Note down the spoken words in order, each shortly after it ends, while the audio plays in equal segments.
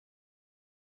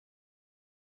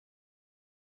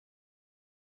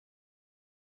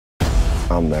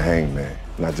I'm the hangman,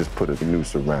 and I just put a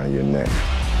noose around your neck.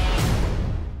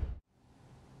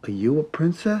 Are you a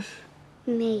princess?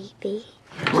 Maybe.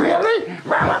 Really?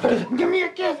 Give me a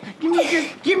kiss. Give me a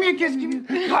kiss. Give me a kiss. Give me a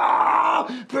kiss.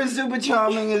 Oh, Prince Super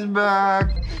Charming is back.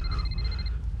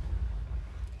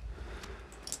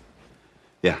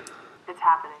 Yeah. It's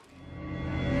happening.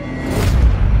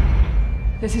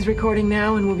 This is recording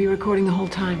now and will be recording the whole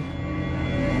time.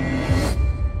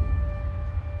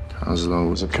 Oslo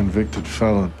was a convicted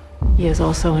felon. He is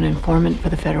also an informant for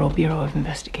the Federal Bureau of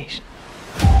Investigation.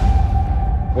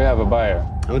 We have a buyer.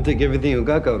 I would take everything you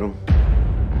got, cabrón.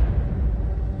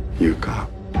 You're a cop.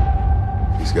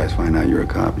 These guys find out you're a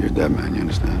cop, you're a dead man, you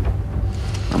understand?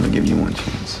 I'm gonna give you one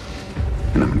chance.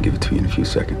 And I'm gonna give it to you in a few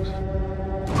seconds.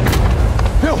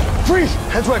 Bill, freeze!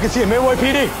 Heads where I can see him,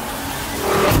 NYPD!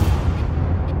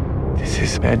 This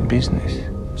is bad business.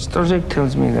 Storzek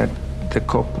tells me that the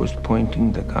cop was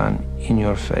pointing the gun in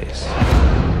your face.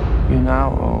 You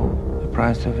now owe the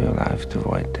price of your life to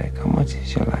Wojtek. How much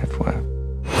is your life worth?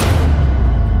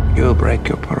 You'll break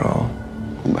your parole.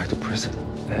 Go back to prison.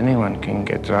 Anyone can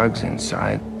get drugs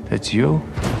inside. That's you.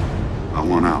 I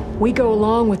want out. We go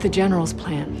along with the General's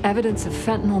plan. Evidence of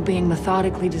fentanyl being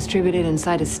methodically distributed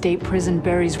inside a state prison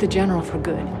buries the General for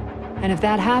good. And if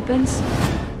that happens,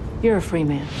 you're a free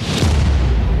man.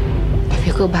 If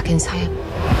you go back inside,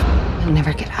 you'll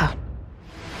never get out.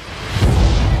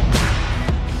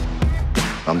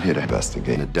 I'm here to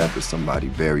investigate the death of somebody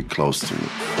very close to me.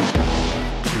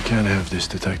 We can't have this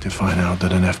detective find out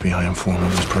that an FBI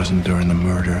informant was present during the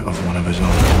murder of one of his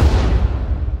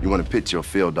own. You want to pit your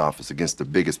field office against the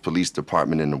biggest police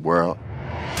department in the world?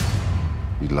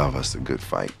 We love us a good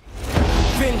fight.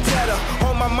 Vendetta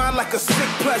on my mind like a sick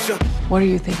pleasure. What are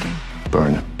you thinking?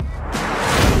 Burn him.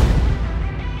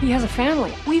 He has a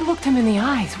family. We looked him in the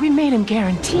eyes. We made him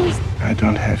guarantees. I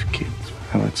don't have kids.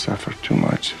 I would suffer too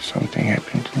much if something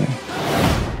happened to them.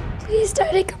 Please,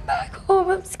 Daddy, come back home.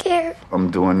 I'm scared.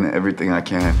 I'm doing everything I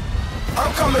can.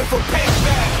 I'm coming for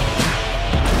payback.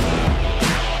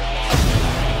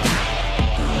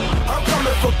 I'm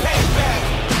coming for payback.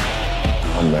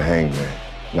 I'm the hangman,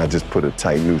 and I just put a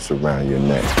tight noose around your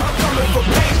neck. I'm coming for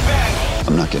payback.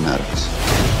 I'm not getting out of this.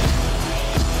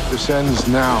 This ends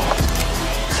now.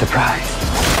 Surprise.